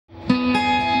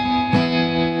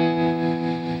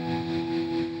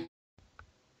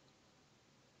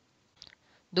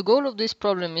The goal of this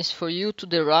problem is for you to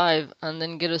derive and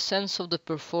then get a sense of the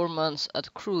performance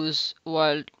at cruise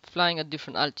while flying at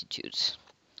different altitudes.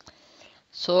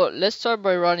 So let's start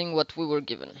by running what we were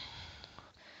given.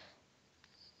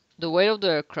 The weight of the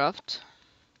aircraft,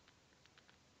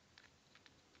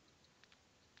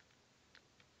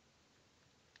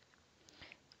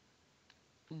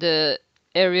 the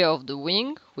area of the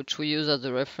wing, which we use as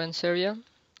the reference area,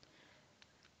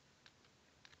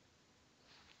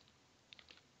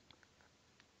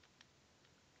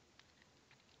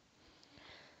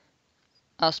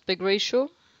 aspect ratio,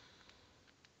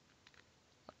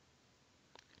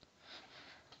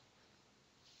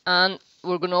 and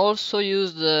we're going to also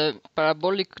use the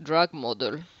parabolic drag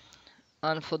model,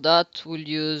 and for that we'll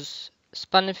use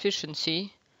span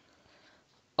efficiency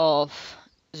of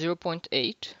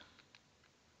 0.8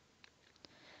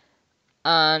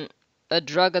 and a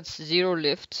drag at zero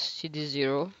lift,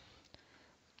 CD0,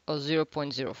 of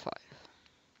 0.05.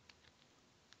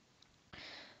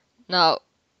 Now,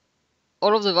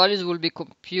 all of the values will be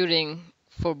computing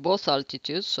for both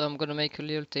altitudes, so I'm going to make a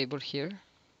little table here.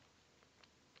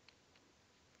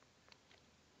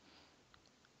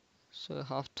 So I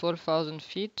have 12,000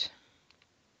 feet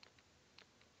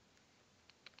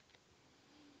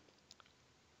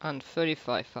and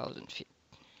 35,000 feet.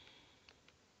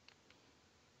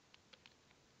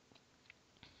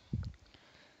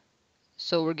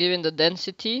 So we're given the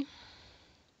density,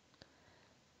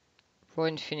 rho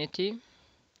infinity,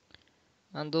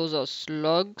 and those are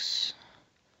slugs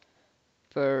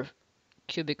per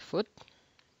cubic foot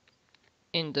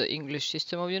in the English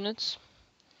system of units.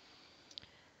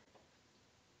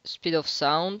 Speed of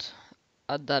sound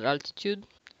at that altitude,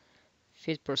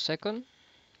 feet per second.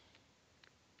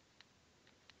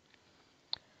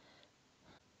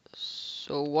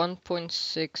 So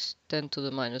 1.6 10 to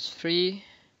the minus 3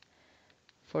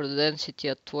 for the density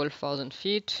at 12,000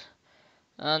 feet,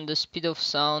 and the speed of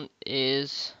sound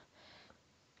is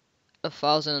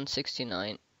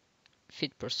 1069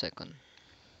 feet per second.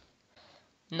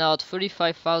 Now at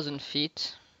 35,000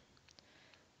 feet,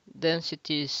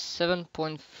 density is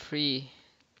 7.3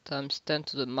 times 10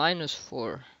 to the minus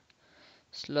 4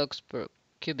 slugs per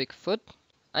cubic foot,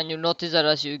 and you'll notice that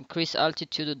as you increase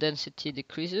altitude the density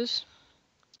decreases,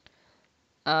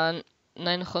 and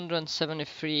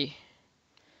 973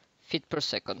 feet per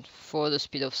second for the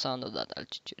speed of sound at that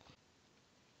altitude.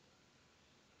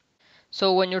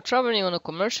 So when you're traveling on a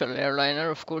commercial airliner,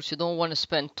 of course you don't want to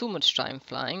spend too much time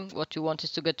flying. What you want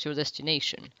is to get to your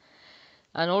destination.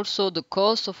 And also the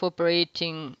cost of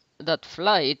operating that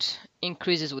flight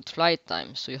increases with flight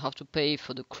time. So you have to pay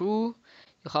for the crew,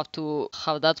 you have to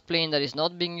have that plane that is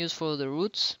not being used for the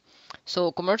routes.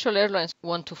 So commercial airlines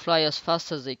want to fly as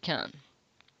fast as they can.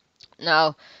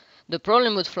 Now, the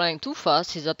problem with flying too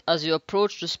fast is that as you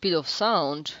approach the speed of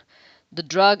sound, the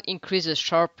drag increases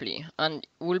sharply, and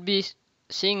we'll be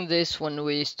seeing this when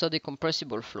we study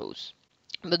compressible flows.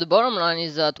 But the bottom line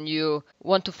is that you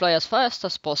want to fly as fast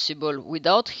as possible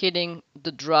without hitting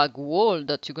the drag wall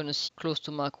that you're going to see close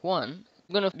to Mach 1.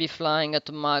 You're going to be flying at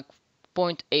a Mach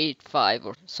 0.85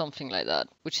 or something like that,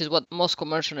 which is what most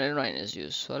commercial airliners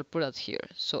use. So I'll put that here.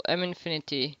 So M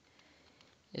infinity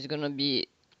is going to be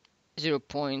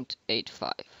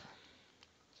 0.85.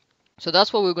 So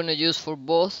that's what we're going to use for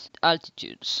both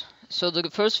altitudes. So the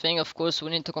first thing, of course,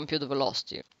 we need to compute the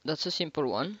velocity. That's a simple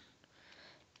one.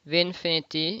 V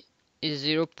infinity is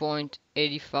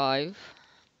 0.85,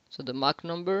 so the Mach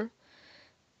number,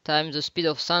 times the speed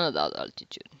of sound at that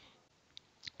altitude.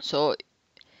 So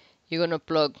you're going to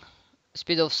plug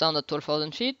speed of sound at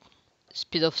 12,000 feet,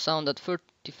 speed of sound at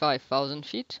 35,000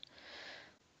 feet,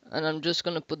 and I'm just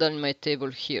going to put that in my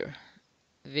table here.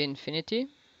 V infinity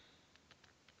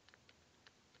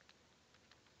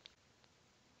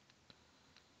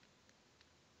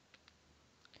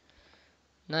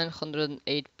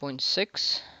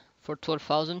 (908.6) for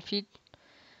 12,000 feet,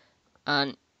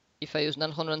 and if I use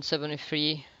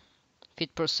 973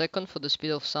 feet per second for the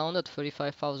speed of sound at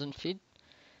 35,000 feet,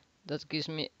 that gives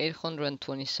me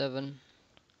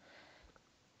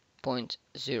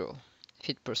 827.0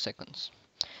 feet per second.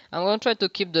 I'm going to try to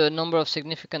keep the number of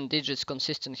significant digits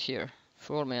consistent here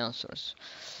for all my answers.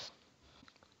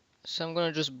 So I'm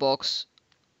going to just box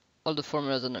all the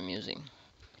formulas that I'm using.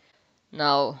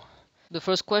 Now, the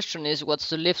first question is, what's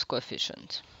the lift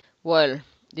coefficient? Well,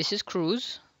 this is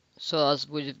cruise, so as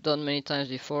we've done many times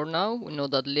before now, we know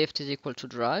that lift is equal to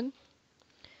drag.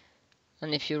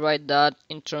 And if you write that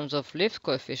in terms of lift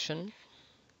coefficient,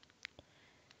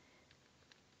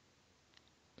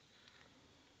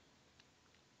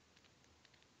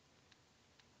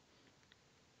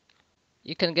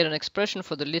 you can get an expression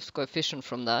for the lift coefficient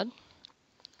from that.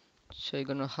 So you're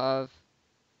gonna have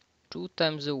 2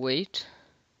 times the weight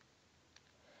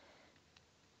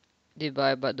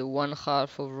divided by the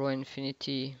 1/2 of rho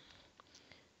infinity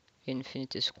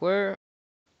square,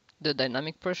 the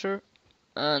dynamic pressure,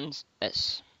 and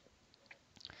S.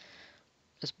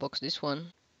 Let's box this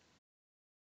one.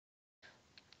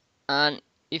 And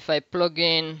if I plug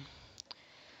in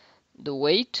the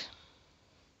weight,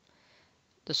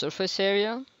 the surface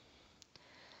area,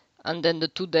 and then the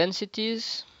two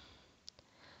densities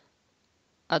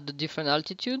at the different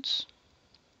altitudes,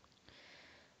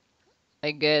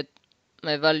 I get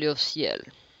my value of CL.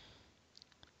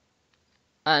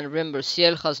 And remember,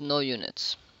 CL has no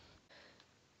units.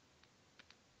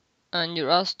 And you're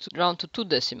asked to round to 2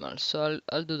 decimals, so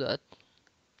I'll do that.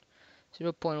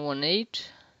 0.18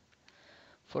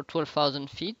 for 12,000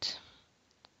 feet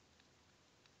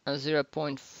and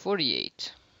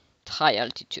 0.48 high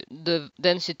altitude. The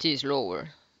density is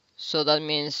lower, so that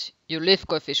means your lift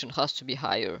coefficient has to be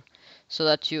higher so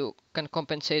that you can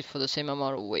compensate for the same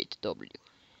amount of weight, W.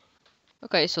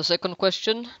 Okay, so second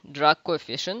question, drag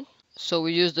coefficient. So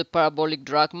we use the parabolic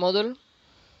drag model.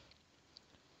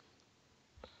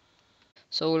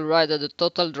 So we'll write that the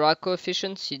total drag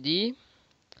coefficient, CD,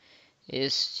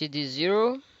 is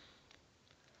CD0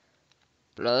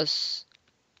 plus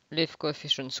lift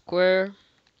coefficient square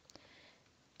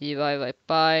divided by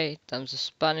pi times the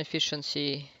span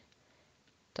efficiency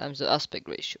times the aspect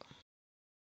ratio.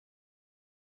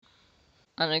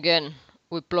 And again,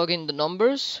 we plug in the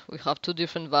numbers. We have two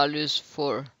different values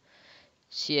for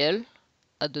CL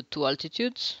at the two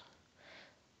altitudes,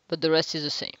 but the rest is the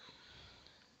same.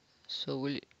 So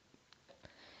we'll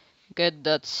get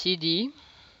that CD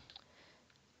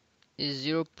is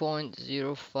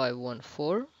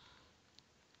 0.0514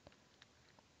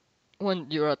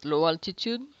 when you're at low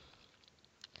altitude,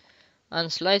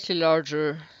 and slightly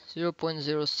larger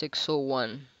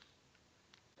 0.0601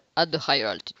 at the higher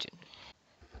altitude.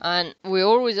 And we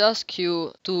always ask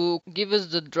you to give us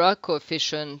the drag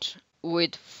coefficient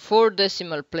with 4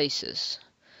 decimal places.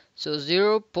 So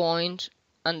 0 point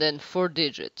and then 4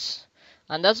 digits.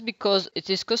 And that's because it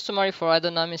is customary for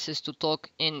aerodynamicists to talk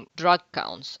in drag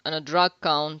counts, and a drag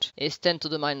count is 10 to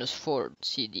the minus 4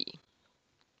 CD.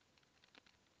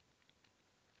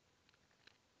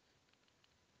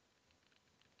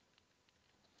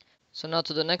 So now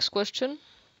to the next question.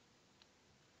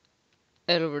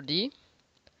 L over D.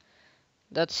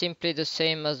 That's simply the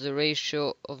same as the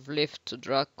ratio of lift to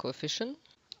drag coefficient,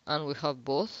 and we have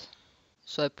both.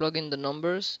 So I plug in the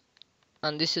numbers,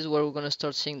 and this is where we're going to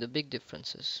start seeing the big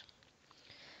differences.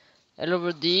 L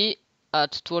over D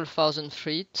at 12,000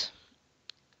 feet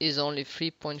is only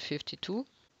 3.52,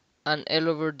 and L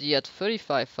over D at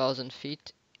 35,000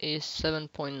 feet is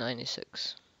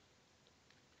 7.96.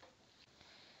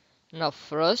 Now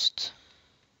thrust.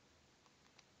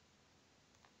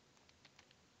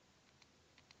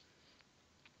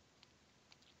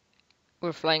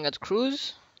 We're flying at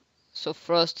cruise, so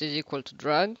thrust is equal to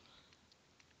drag.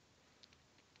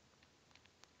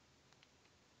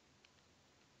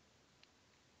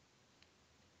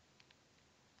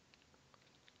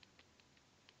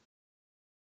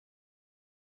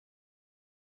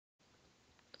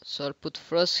 So I'll put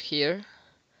thrust here,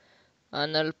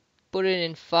 and I'll put it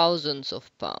in thousands of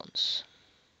pounds.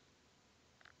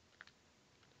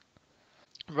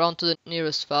 Round to the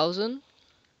nearest thousand,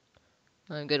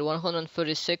 and get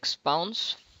 136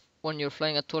 pounds when you're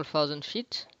flying at 12,000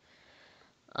 feet,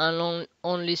 and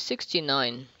only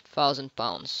 69,000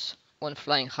 pounds when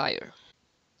flying higher.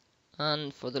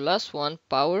 And for the last one,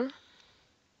 power,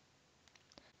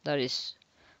 that is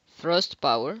thrust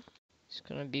power, it's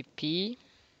going to be P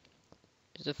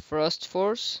is the thrust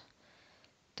force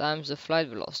times the flight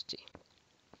velocity.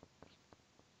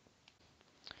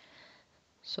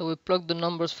 So we plug the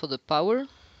numbers for the power,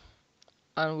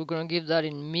 and we're going to give that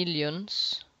in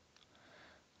millions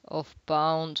of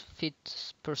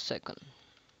pound-feet per second.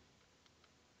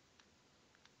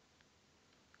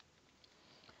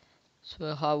 So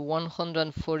we have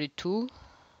 142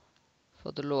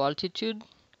 for the low altitude,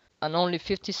 and only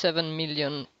 57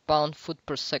 million pound-foot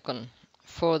per second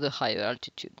for the higher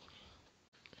altitude.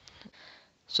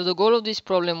 So the goal of this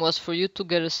problem was for you to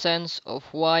get a sense of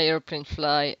why airplanes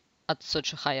fly at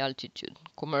such a high altitude,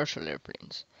 commercial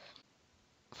airplanes.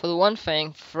 For the one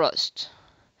thing, thrust.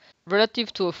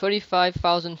 Relative to a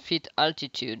 35,000 feet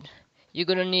altitude, you're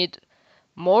going to need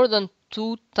more than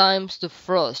 2 times the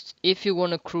thrust if you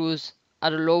want to cruise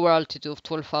at a lower altitude of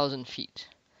 12,000 feet.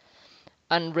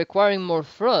 And requiring more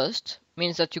thrust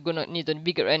means that you're going to need a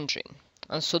bigger engine.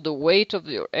 And so the weight of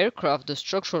your aircraft, the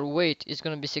structural weight, is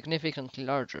going to be significantly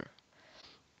larger.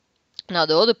 Now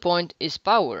the other point is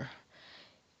power.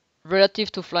 Relative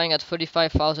to flying at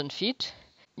 35,000 feet,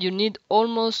 you need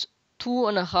almost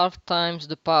 2.5 times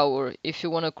the power if you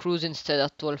want to cruise instead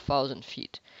at 12,000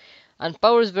 feet. And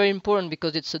power is very important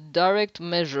because it's a direct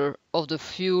measure of the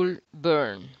fuel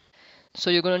burn. So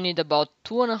you're going to need about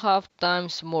 2.5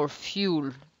 times more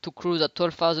fuel to cruise at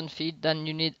 12,000 feet than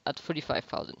you need at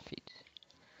 35,000 feet.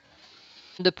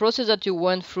 The process that you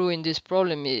went through in this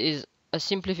problem is a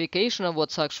simplification of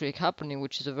what's actually happening,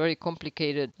 which is a very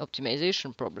complicated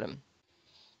optimization problem.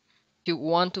 You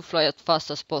want to fly as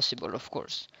fast as possible, of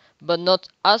course, but not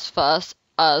as fast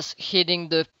as hitting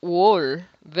the wall,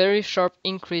 very sharp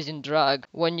increase in drag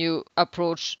when you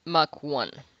approach Mach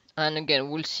 1. And again,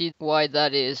 we'll see why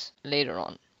that is later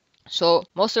on. So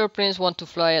most airplanes want to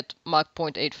fly at Mach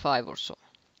 0.85 or so.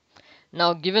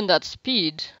 Now, given that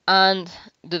speed and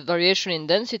the variation in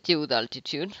density with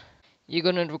altitude, you're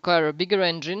going to require a bigger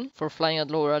engine for flying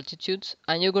at lower altitudes,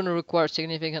 and you're going to require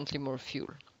significantly more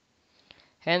fuel.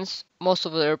 Hence, most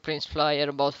of the airplanes fly at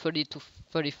about 30 to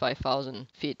 35,000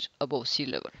 feet above sea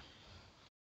level.